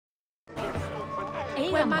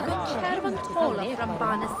When magan kervan tåla fram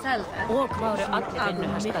barnet selve, og var alle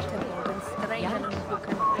vinnerhester.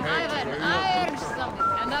 I've an iron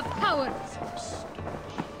stomach and a power.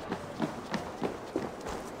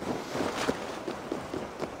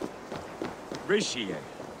 Rishi,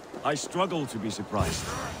 I struggle to be surprised.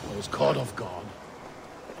 I was caught off guard,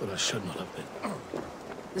 but I should not have been.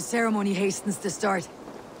 The ceremony hastens to start.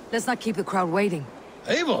 Let's not keep the crowd waiting.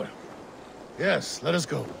 Eivor! Yes, let us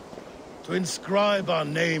go. To inscribe our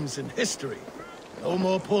names in history. No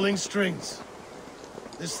more pulling strings.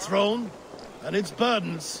 This throne and its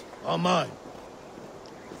burdens are mine.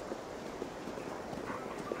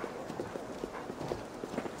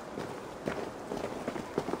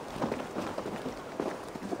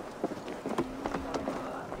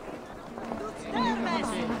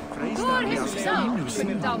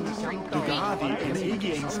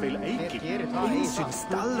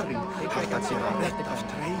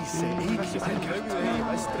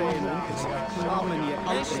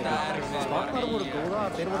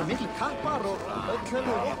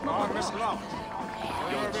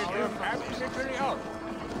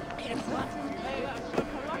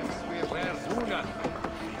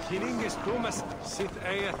 Kininges Thomas sit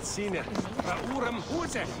ägät sinne. Uram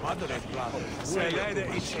huuse madretplan. Se lähde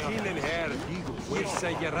iskinen här. Missä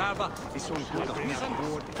järava isun kutomisan.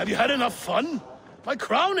 Have you had enough fun? My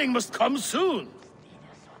crowning must come soon.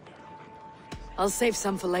 I'll save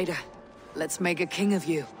some for later. Let's make a king of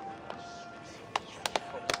you.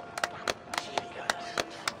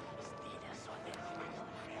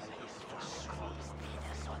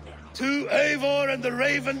 To Eivor and the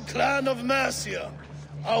Raven clan of Mercia,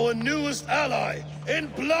 our newest ally in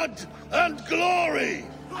blood and glory!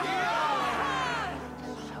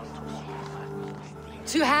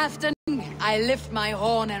 To Halfdan, I lift my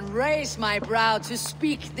horn and raise my brow to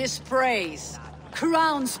speak this praise.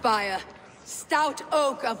 Crown spire, stout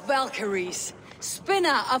oak of Valkyries,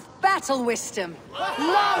 spinner of battle wisdom.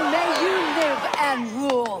 Long may you live and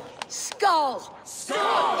rule. Skull!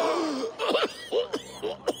 Skull!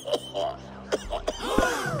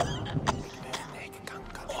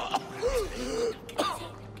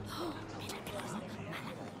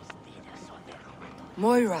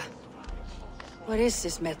 Moira, what is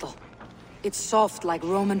this metal? It's soft like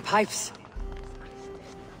Roman pipes.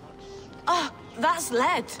 Ah, that's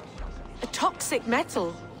lead. A toxic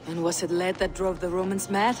metal. And was it lead that drove the Romans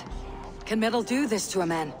mad? Can metal do this to a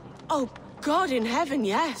man? Oh, God in heaven,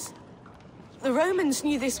 yes. The Romans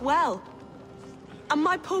knew this well. And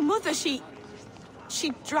my poor mother, she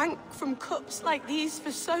drank from cups like these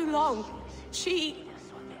for so long.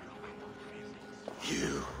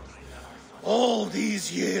 You... All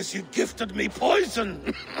these years you gifted me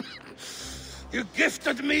poison! You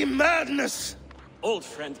gifted me madness! Old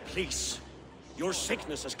friend, please. Your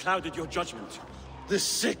sickness has clouded your judgment. This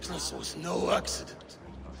sickness was no accident.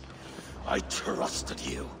 I trusted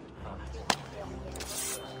you.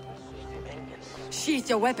 Sheath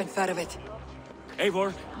your weapon, Fedovit.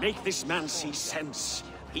 Eivor, make this man see sense.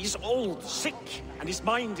 He's old, sick, and his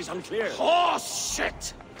mind is unclear. Horse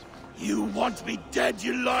shit! You want me dead,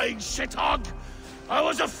 you lying shithog? I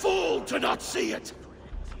was a fool to not see it!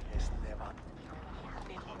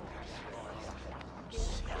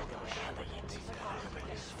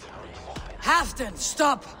 Halfdan,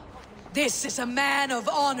 stop! This is a man of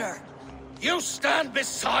honor! You stand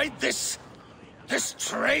beside this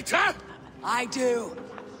traitor? I do.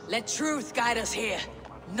 Let truth guide us here,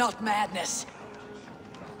 not madness.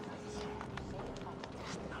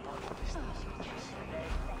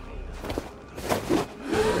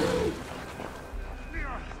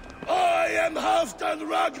 I am Halfdan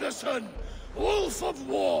Ragnarsson, Wolf of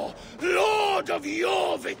War, Lord of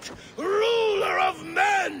Jorvik, ruler of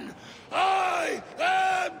men! I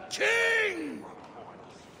am king!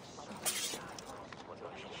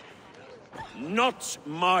 Not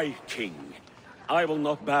my king. I will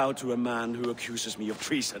not bow to a man who accuses me of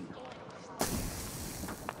treason.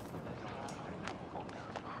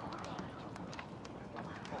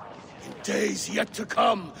 In days yet to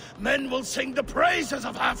come, men will sing the praises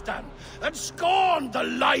of Halfdan and scorn the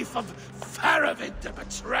life of Faravid the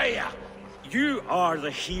betrayer. You are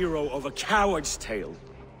the hero of a coward's tale.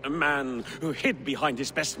 A man who hid behind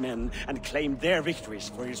his best men and claimed their victories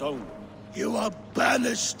for his own. You are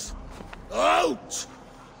banished. Out!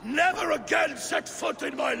 Never again set foot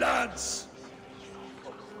in my lands!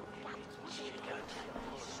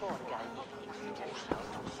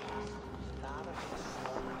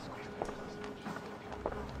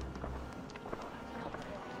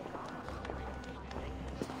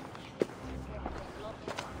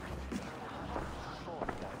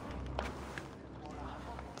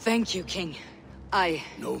 Thank you, King.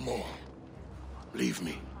 No more. Leave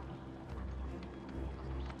me.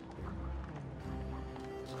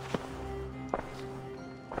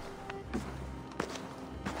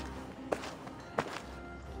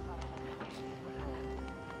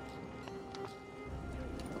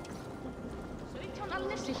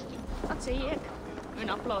 Wat segi ég? Mun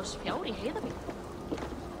afláðs fjár í heiðavík.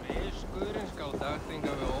 Við skurinn skal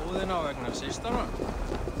dagþinga við óðina vegna systara.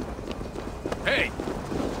 Hey!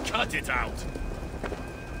 Cut it out!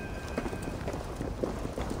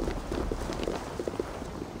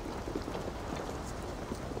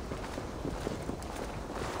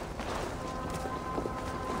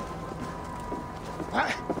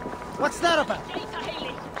 What's that about?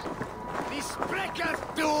 Die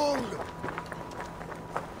Spreckertung!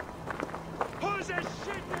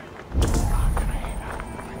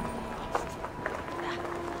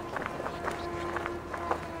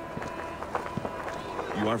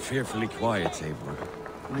 You are fearfully quiet, Eivor.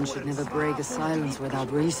 One should never break a silence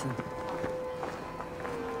without reason.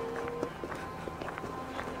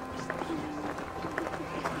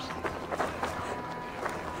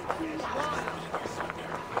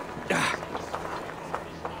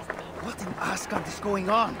 What in Asgard is going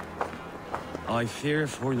on? I fear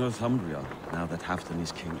for Northumbria, now that Halfdan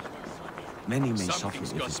is king. Many may suffer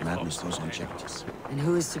if his madness goes unchecked. And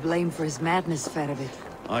who is to blame for his madness, Fervit?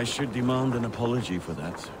 I should demand an apology for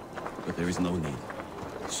that, but there is no need.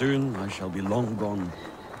 Soon I shall be long gone,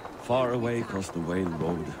 far away across the Whale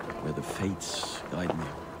Road, where the fates guide me.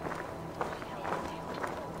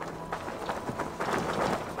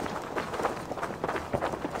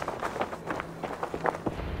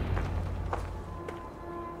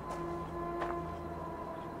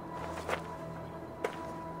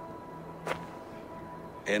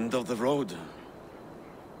 End of the road.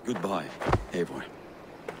 Goodbye, Eivor.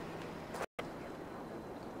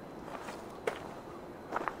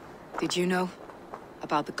 Did you know?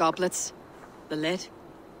 About the goblets? The lead?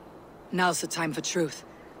 Now's the time for truth.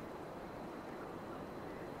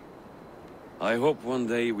 I hope one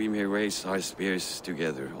day we may raise our spears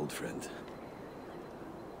together, old friend.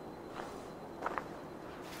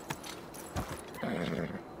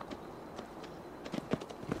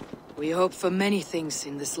 We hope for many things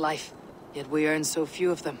in this life, yet we earn so few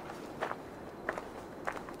of them.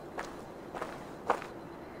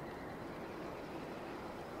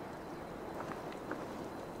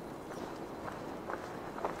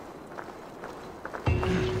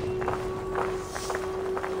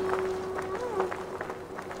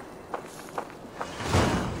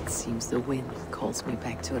 It seems the wind calls me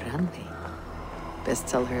back to Randi. Best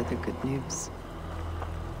tell her the good news.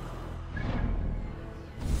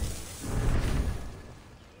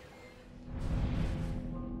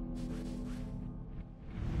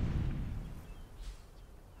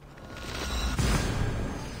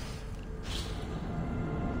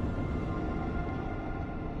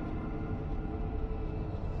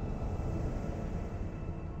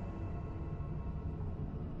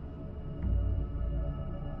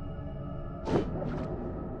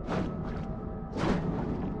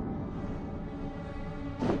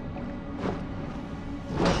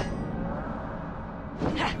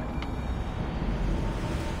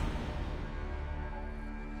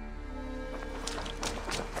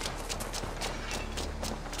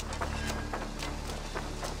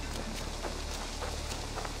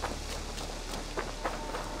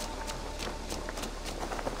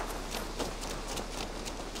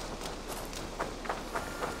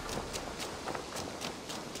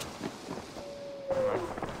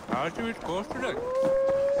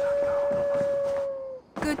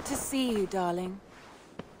 Good to see you, darling.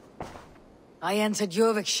 I entered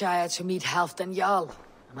Jorvikshire to meet Halfdan Jarl,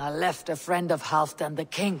 and I left a friend of Halfdan the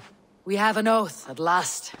King. We have an oath at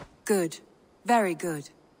last. Good. Very good.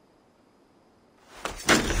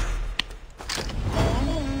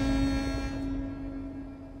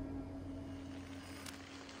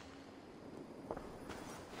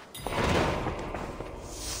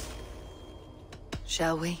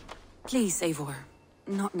 Shall we? Please, Eivor.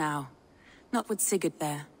 Not now. Not with Sigurd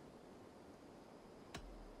there.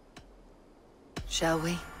 Shall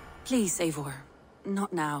we? Please, Eivor.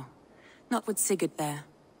 Not now. Not with Sigurd there.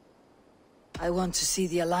 I want to see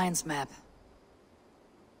the Alliance map.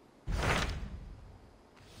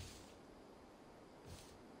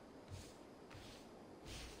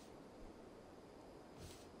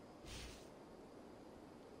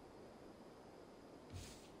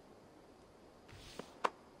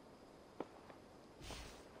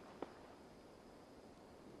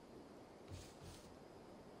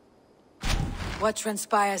 What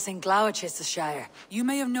transpires in Gloucestershire? You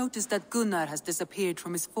may have noticed that Gunnar has disappeared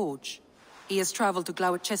from his forge. He has traveled to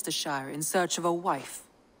Gloucestershire in search of a wife.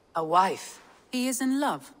 A wife? He is in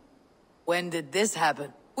love. When did this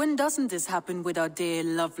happen? When doesn't this happen with our dear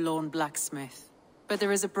lovelorn blacksmith? But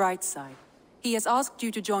there is a bright side. He has asked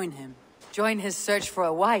you to join him. Join his search for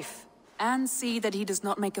a wife? And see that he does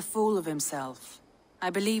not make a fool of himself. I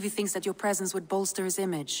believe he thinks that your presence would bolster his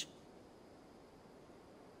image.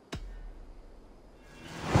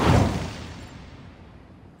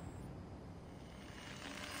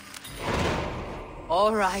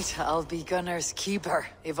 All right, I'll be Gunnar's keeper,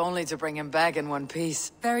 if only to bring him back in one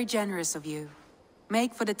piece. Very generous of you.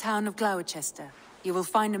 Make for the town of Gloucester. You will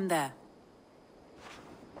find him there.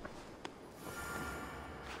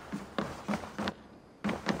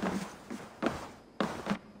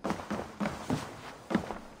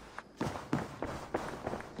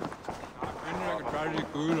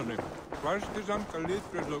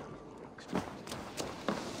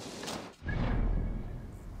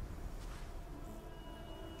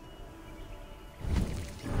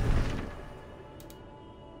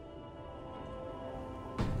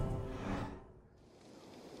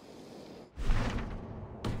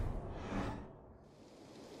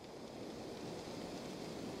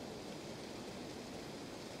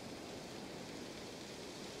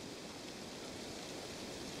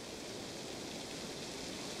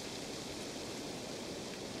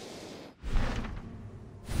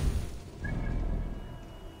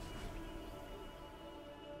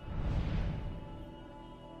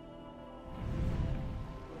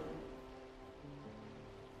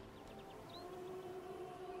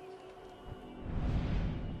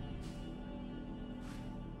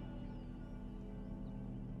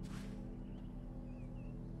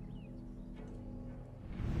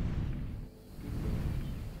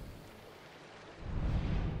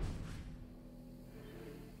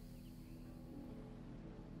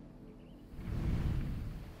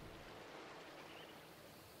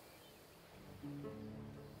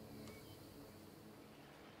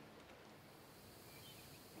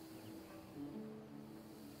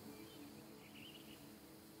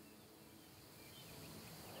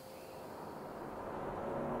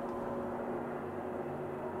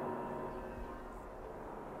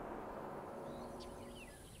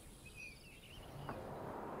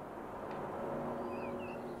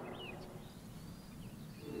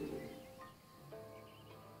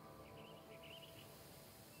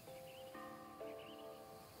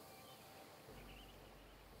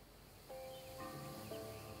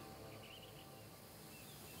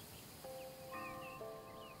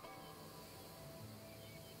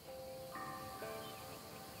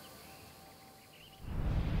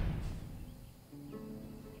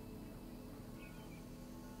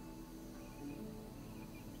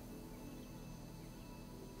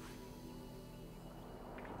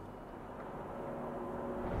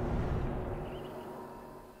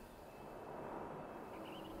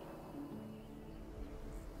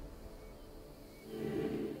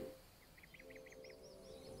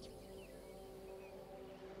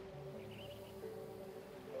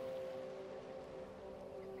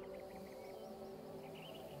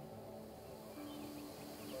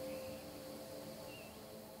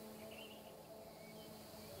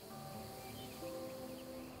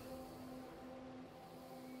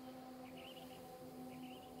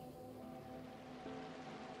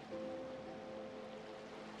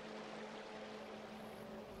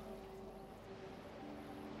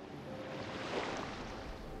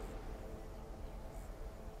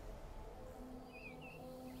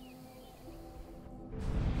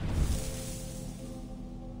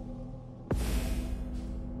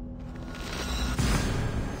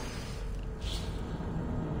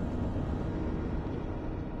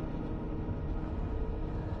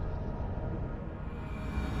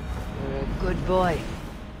 Good boy.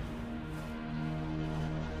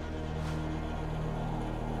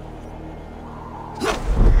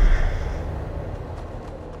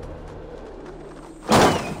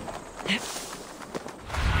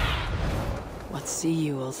 What see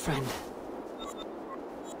you, old friend?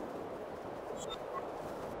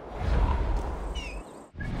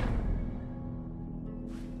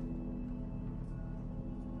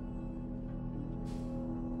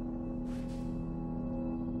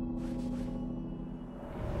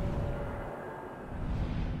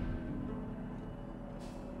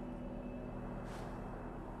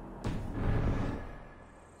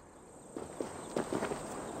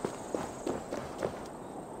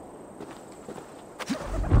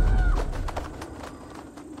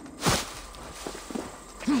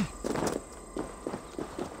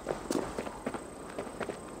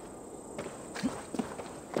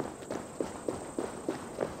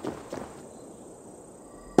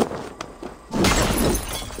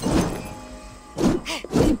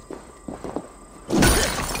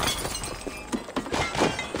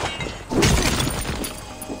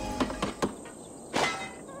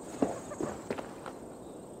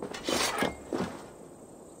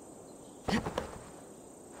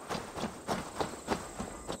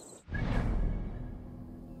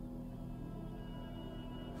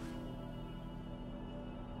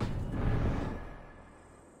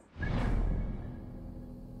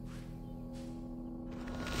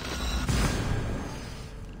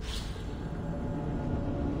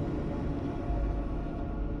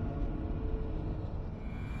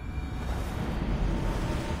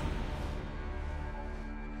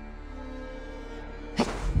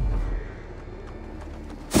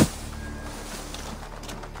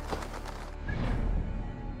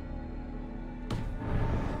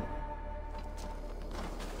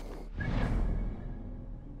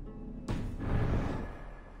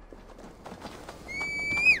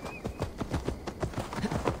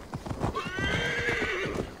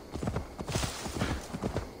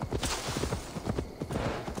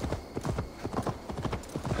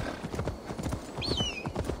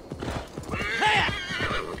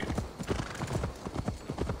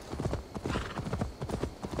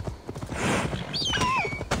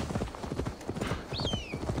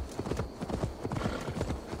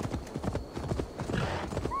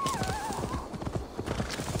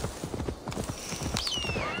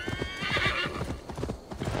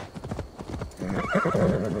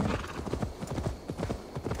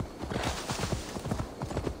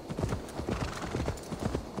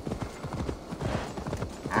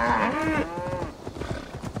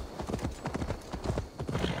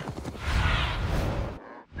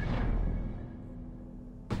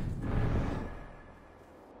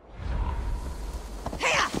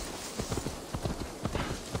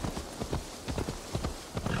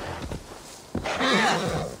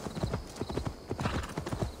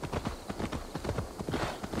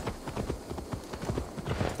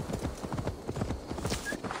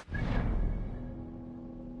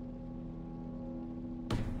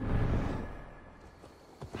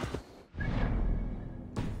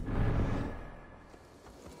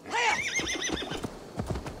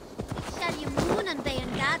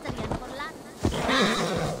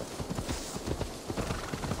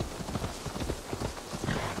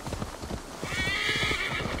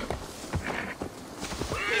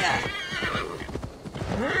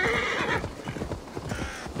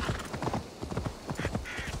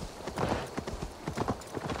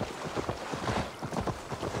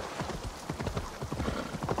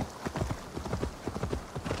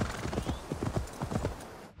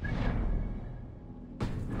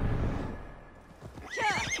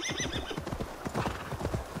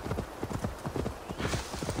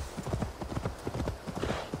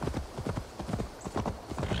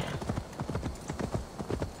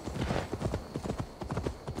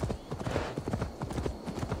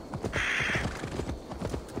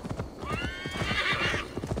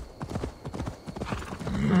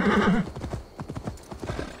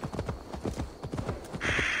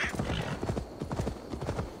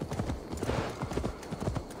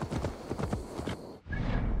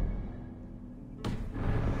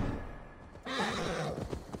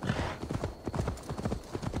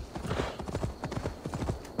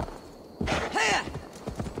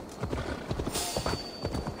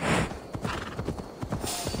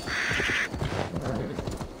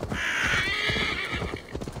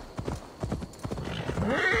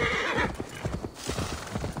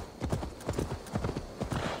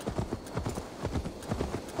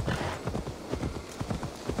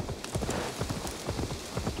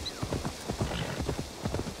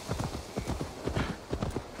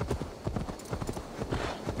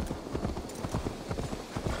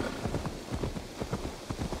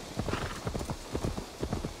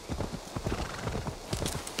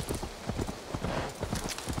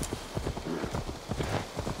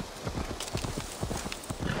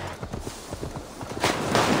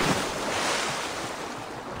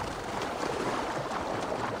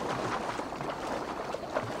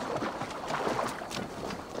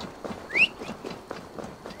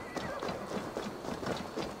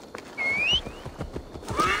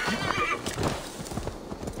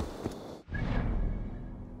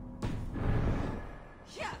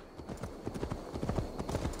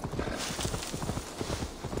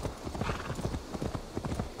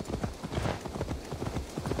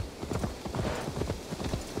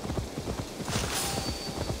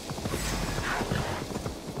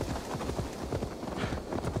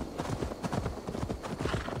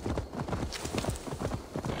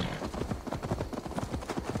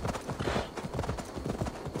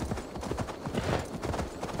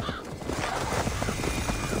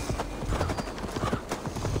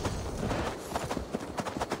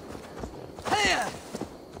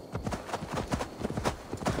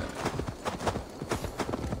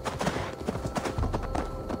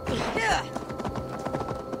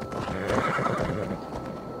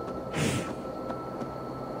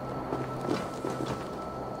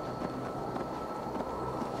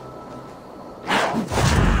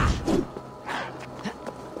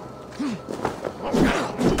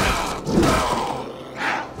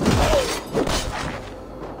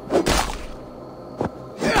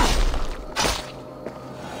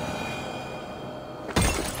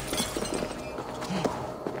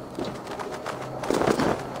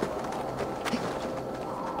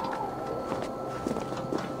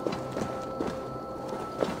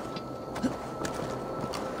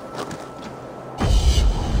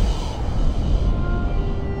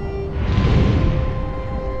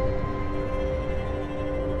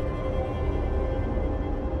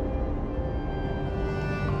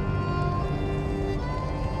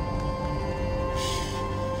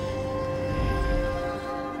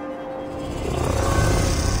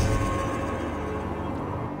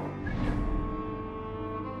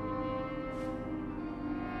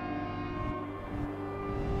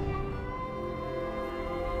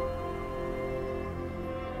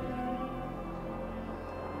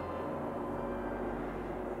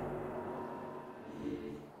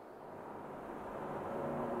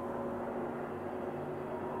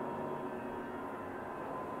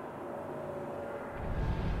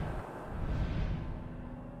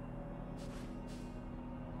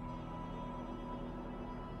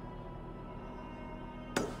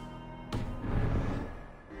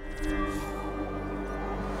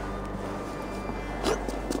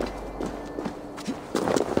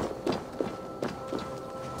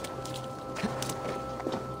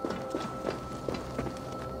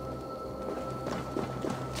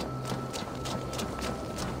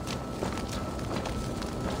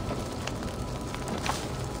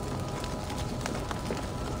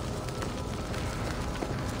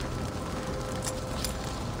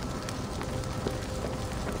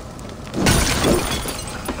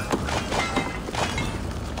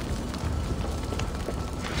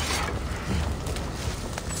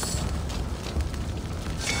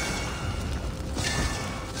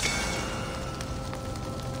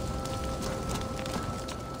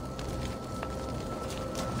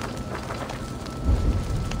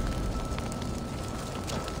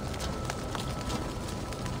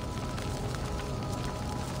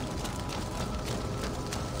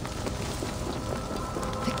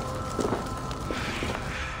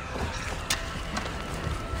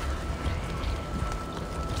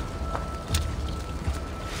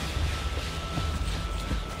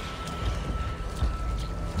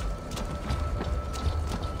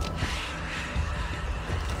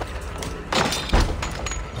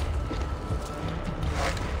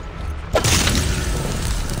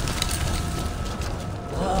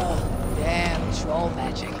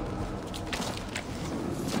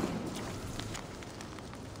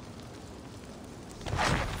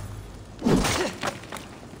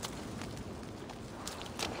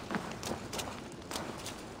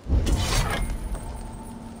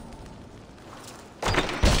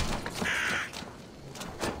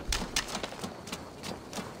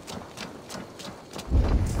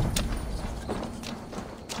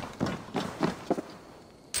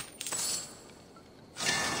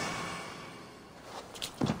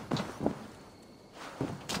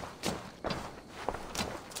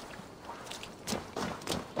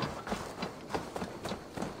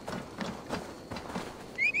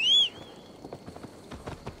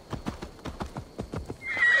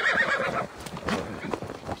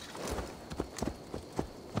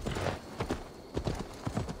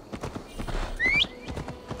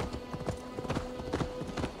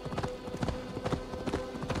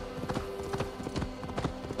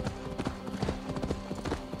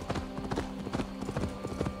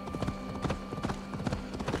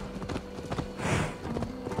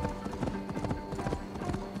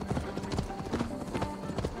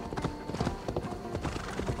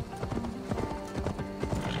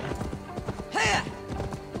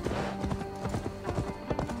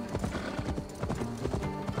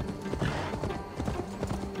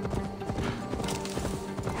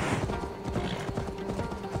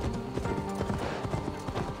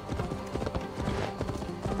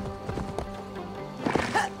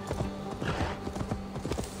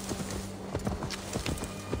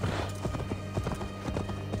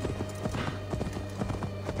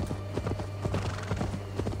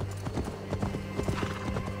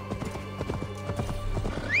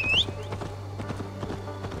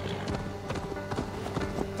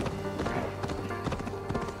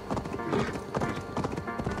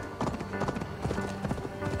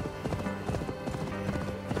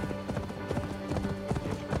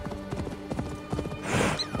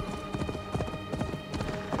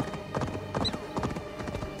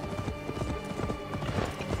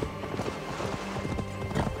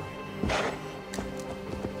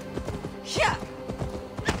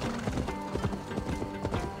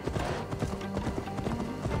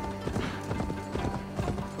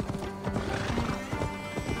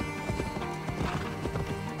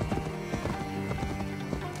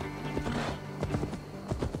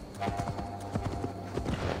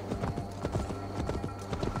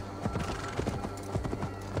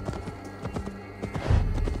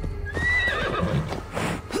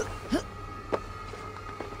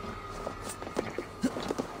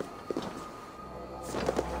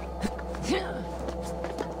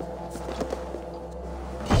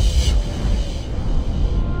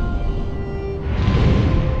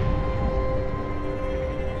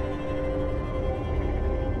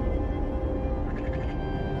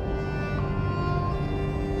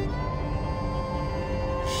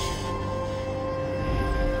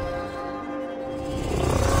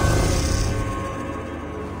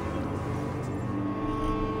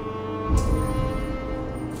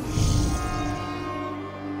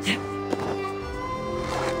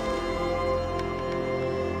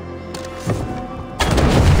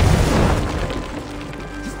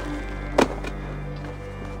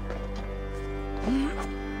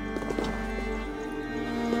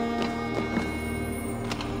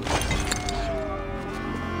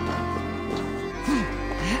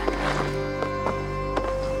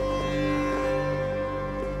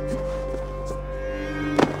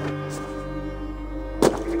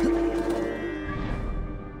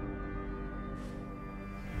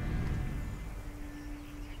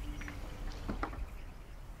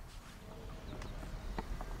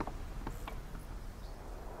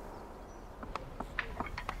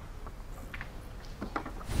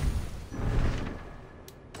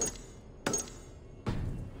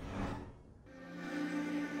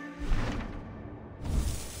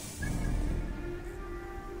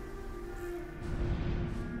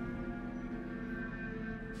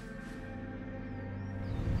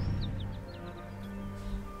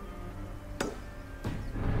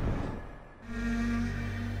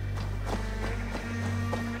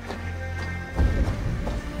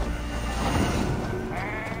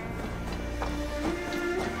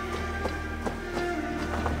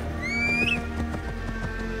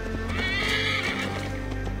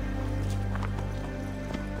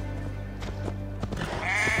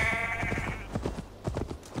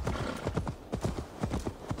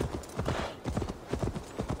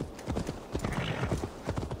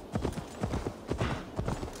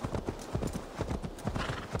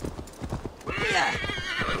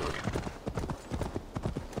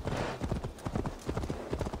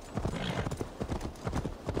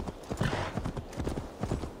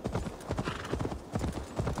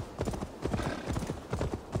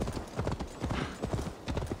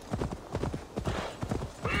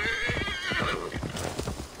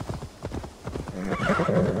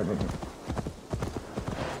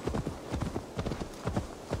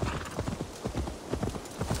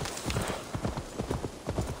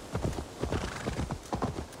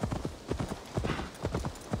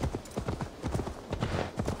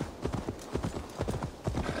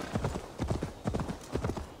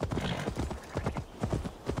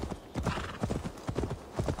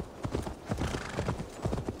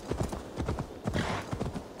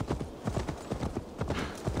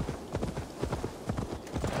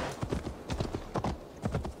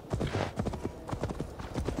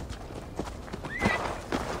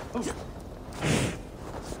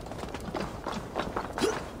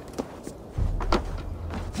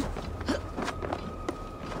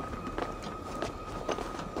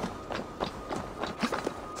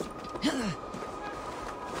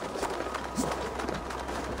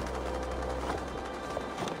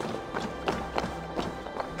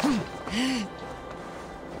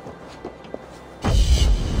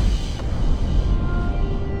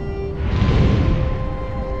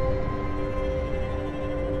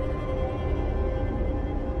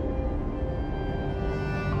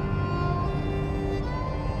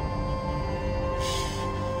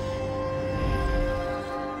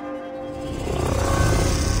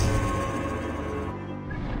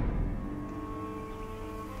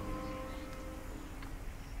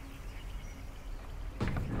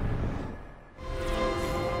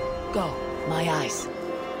 Go, my eyes.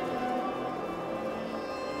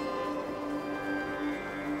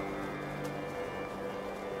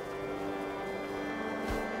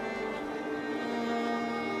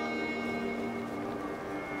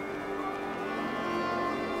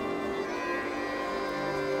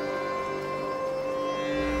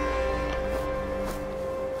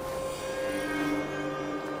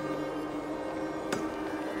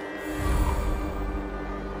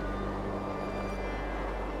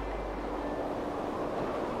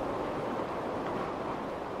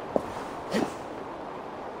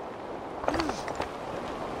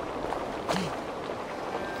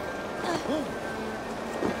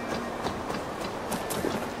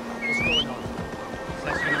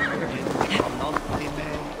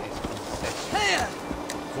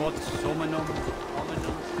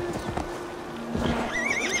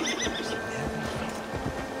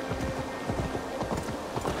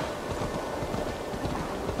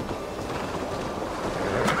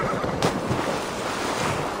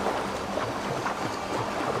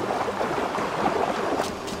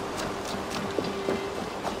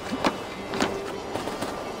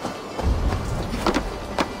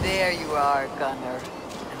 There you are, Gunnar.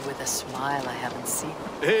 And with a smile I haven't seen.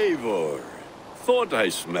 Eivor, thought I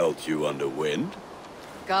smelt you on the wind.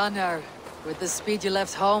 Gunnar, with the speed you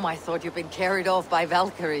left home, I thought you'd been carried off by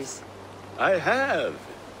Valkyries. I have.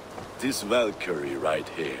 This Valkyrie right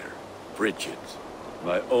here, Bridget,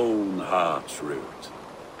 my own heart's root.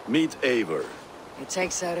 Meet Eivor. It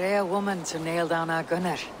takes a rare woman to nail down our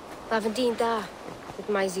Gunnar. Lavandine da, with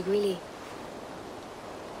my Zigwili.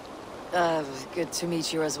 Good to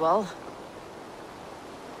meet you as well.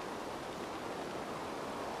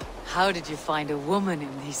 How did you find a woman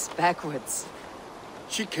in these backwoods?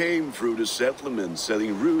 She came through the settlement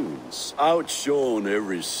selling runes, outshone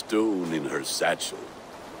every stone in her satchel.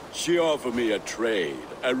 She offered me a trade,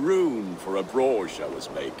 a rune for a brooch I was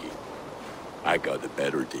making. I got a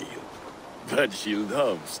better deal. But she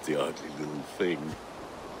loves the ugly little thing.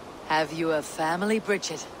 Have you a family,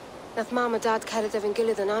 Bridget? Nath Mama Dad carried Evan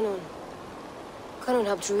Gillid and Anon. Cannon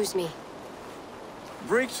helped druise me.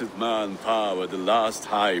 Bridget Man Pa were the last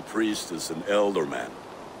high priestess and elderman.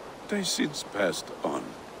 They since passed on.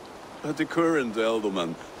 But the current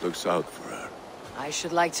elderman looks out for her. I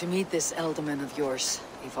should like to meet this elderman of yours,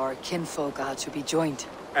 if our kinfolk are to be joined.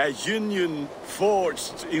 A union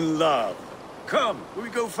forged in love. Come, we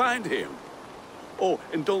go find him. Oh,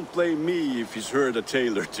 and don't blame me if he's heard a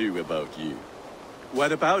tale or two about you.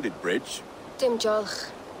 What about it, Bridge? Dim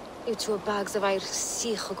jolch. You two bags of air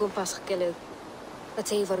sich o gwmpas gilydd. Let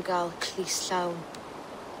Eivor gal clis llawn.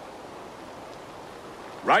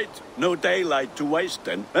 Right, no daylight to waste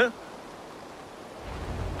then, huh?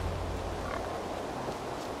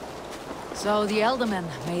 So the elderman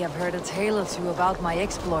may have heard a tale or two about my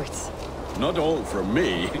exploits. Not all from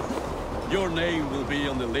me. Your name will be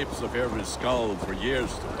on the lips of every skull for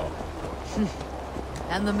years to come.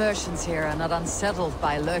 And the merchants here are not unsettled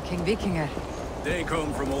by lurking Vikinger. They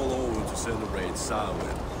come from all over to celebrate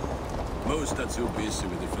Samhain. Most are too busy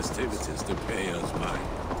with the festivities to pay us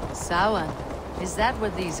mind. Samhain? Is that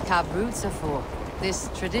what these carved roots are for? This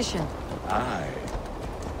tradition? Aye.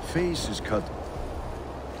 Face is cut.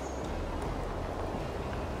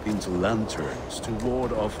 into lanterns to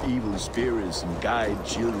ward off evil spirits and guide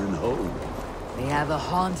children home. They have a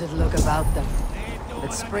haunted look about them.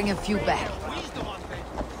 Let's bring a few back.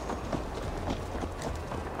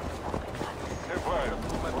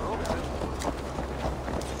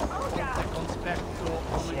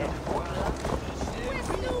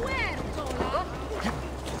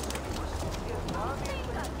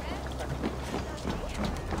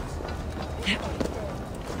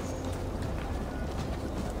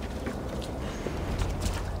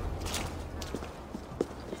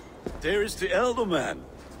 There is the Elderman.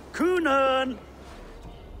 Cunan!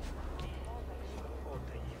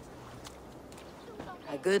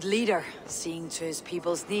 A good leader, seeing to his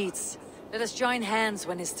people's needs. Let us join hands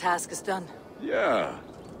when his task is done. Yeah.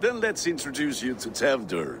 Then let's introduce you to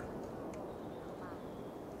Tevdur.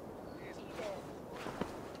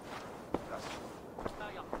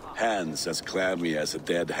 Hands as clammy as a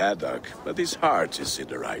dead haddock, but his heart is in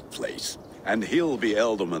the right place. And he'll be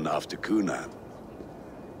Elderman after Cunan.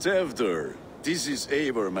 Tevdur, this is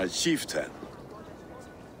Eivor, my chieftain.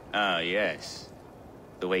 Ah, yes.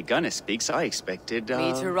 The way Gunnar speaks, I expected,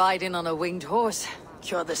 Me to ride in on a winged horse,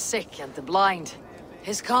 cure the sick and the blind.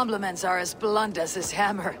 His compliments are as blunt as his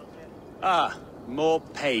hammer. Ah, more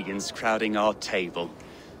pagans crowding our table.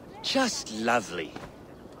 Just lovely.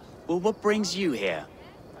 Well, what brings you here?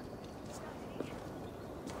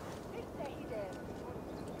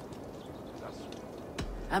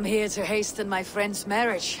 I'm here to hasten my friend's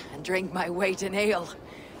marriage and drink my weight in ale.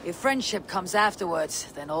 If friendship comes afterwards,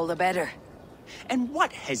 then all the better. And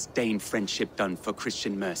what has Dane friendship done for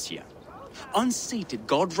Christian Mercia? Unseated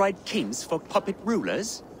godride kings for puppet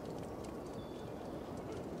rulers?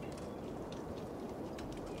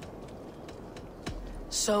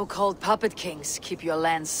 So-called puppet kings keep your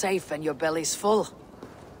land safe and your bellies full.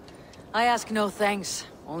 I ask no thanks,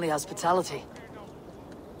 only hospitality.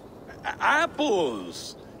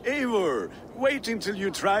 Apples! Eivor, wait until you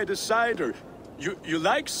try the cider. You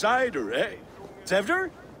like cider, eh? Tevdur?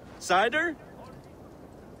 Cider?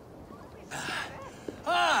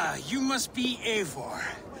 Ah, you must be Eivor.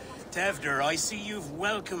 Tevdur, I see you've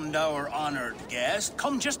welcomed our honored guest.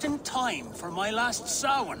 Come just in time for my last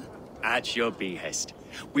Samhain. At your behest.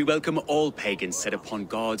 We welcome all pagans set upon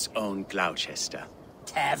God's own Gloucester.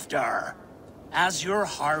 Tevdur, as your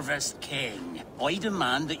harvest king, I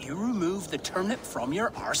demand that you remove the turnip from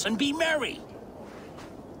your arse and be merry.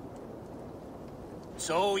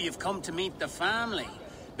 So you've come to meet the family,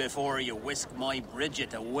 before you whisk my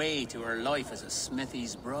Bridget away to her life as a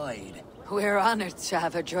smithy's bride. We're honored to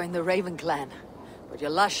have her join the Raven clan, but your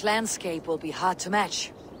lush landscape will be hard to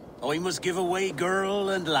match. I must give away girl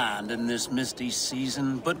and land in this misty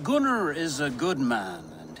season, but Gunnar is a good man,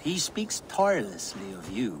 and he speaks tirelessly of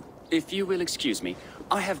you. If you will excuse me,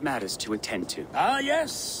 I have matters to attend to. Ah,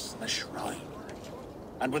 yes, the shrine.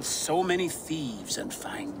 And with so many thieves and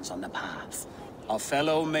fangs on the path, a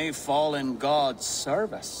fellow may fall in God's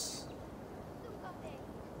service.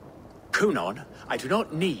 Cunan, I do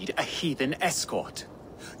not need a heathen escort.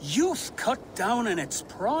 Youth cut down in its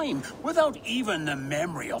prime, without even the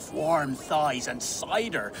memory of warm thighs and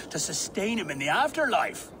cider to sustain him in the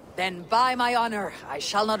afterlife. Then by my honor, I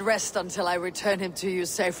shall not rest until I return him to you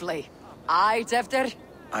safely. Aye, Tevdur?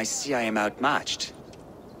 I see I am outmatched.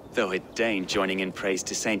 Though a Dane joining in praise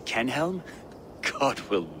to Saint Kenhelm, God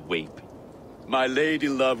will weep. My lady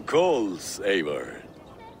love calls, Eivor.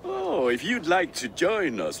 Oh, if you'd like to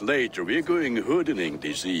join us later, we're going hoodening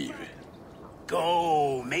this eve.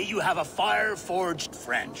 Go, may you have a fire-forged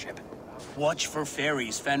friendship. Watch for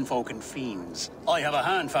fairies, fenfolk, and fiends. I have a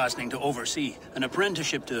hand fastening to oversee, an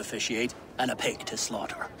apprenticeship to officiate, and a pig to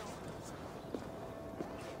slaughter.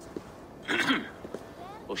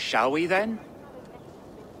 Well, shall we then?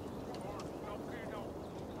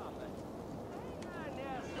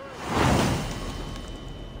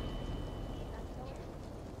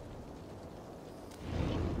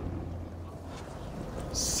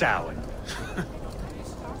 Samhain.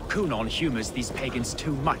 Cunan humors these pagans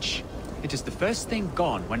too much. It is the first thing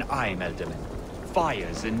gone when I'm Elderman.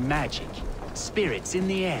 Fires and magic. Spirits in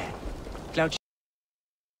the air.